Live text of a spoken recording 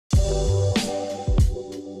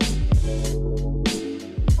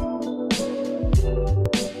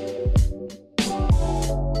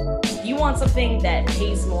something that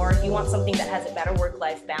pays more, if you want something that has a better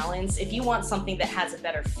work-life balance, if you want something that has a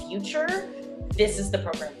better future, this is the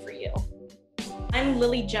program for you. I'm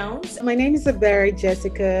Lily Jones. My name is Barry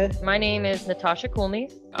Jessica. My name is Natasha Coolney.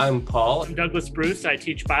 I'm Paul. I'm Douglas Bruce. I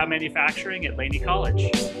teach biomanufacturing at Laney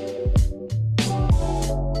College.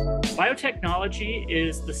 Biotechnology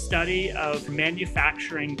is the study of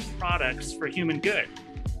manufacturing products for human good.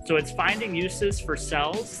 So it's finding uses for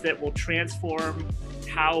cells that will transform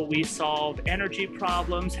how we solve energy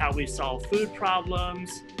problems, how we solve food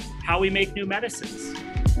problems, how we make new medicines.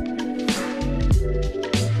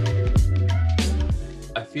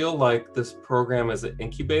 I feel like this program is an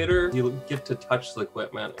incubator. You get to touch the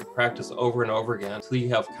equipment and practice over and over again until you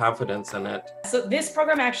have confidence in it. So this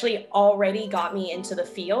program actually already got me into the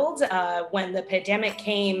field. When the pandemic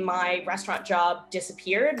came, my restaurant job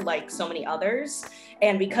disappeared like so many others.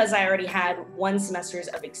 And because I already had 1 semester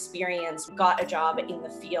of experience, got a job in the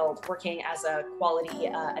field working as a quality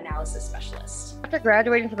analysis specialist. After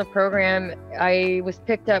graduating from the program, I was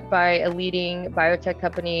picked up by a leading biotech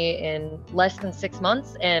company in less than 6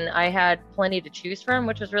 months, and I had plenty to choose from,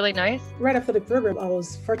 which was really nice. Right after the program, I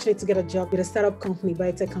was fortunate to get a job with a startup company,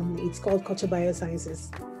 biotech company. It's called Culture Biosciences.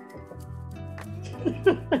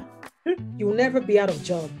 You will never be out of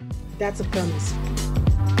job. That's a promise.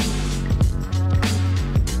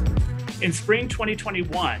 In spring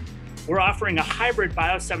 2021, we're offering a hybrid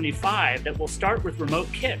Bio 75 that will start with remote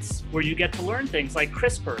kits, where you get to learn things like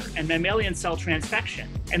CRISPR and mammalian cell transfection.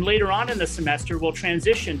 And later on in the semester, we'll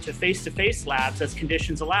transition to face-to-face labs as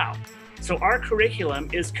conditions allow. So our curriculum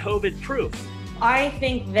is COVID-proof. I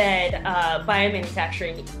think that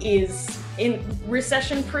biomanufacturing is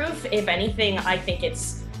recession-proof. If anything, I think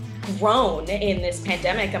it's grown in this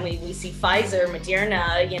pandemic. I mean, we see Pfizer,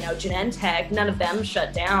 Moderna, Genentech, none of them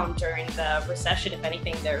shut down during the recession. If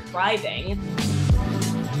anything, they're thriving.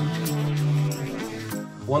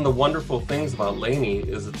 One of the wonderful things about Laney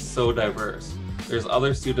is it's so diverse. There's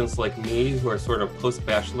other students like me who are sort of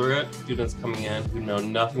post-baccalaureate students coming in who know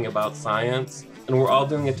nothing about science. And we're all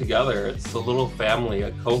doing it together. It's a little family,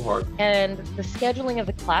 a cohort. And the scheduling of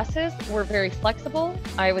the classes were very flexible.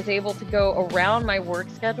 I was able to go around my work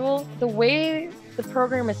schedule. The way the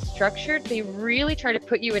program is structured, they really try to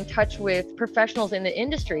put you in touch with professionals in the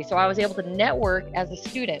industry. So I was able to network as a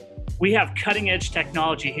student. We have cutting-edge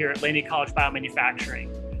technology here at Laney College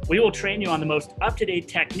Biomanufacturing. We will train you on the most up-to-date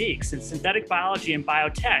techniques in synthetic biology and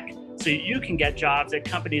biotech so you can get jobs at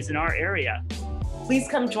companies in our area. Please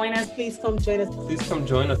come join us. Please come join us. Please come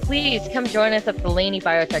join us. Please come join us at the Laney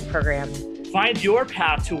Biotech Program. Find your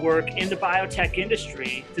path to work in the biotech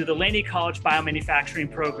industry through the Laney College Biomanufacturing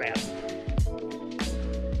Program.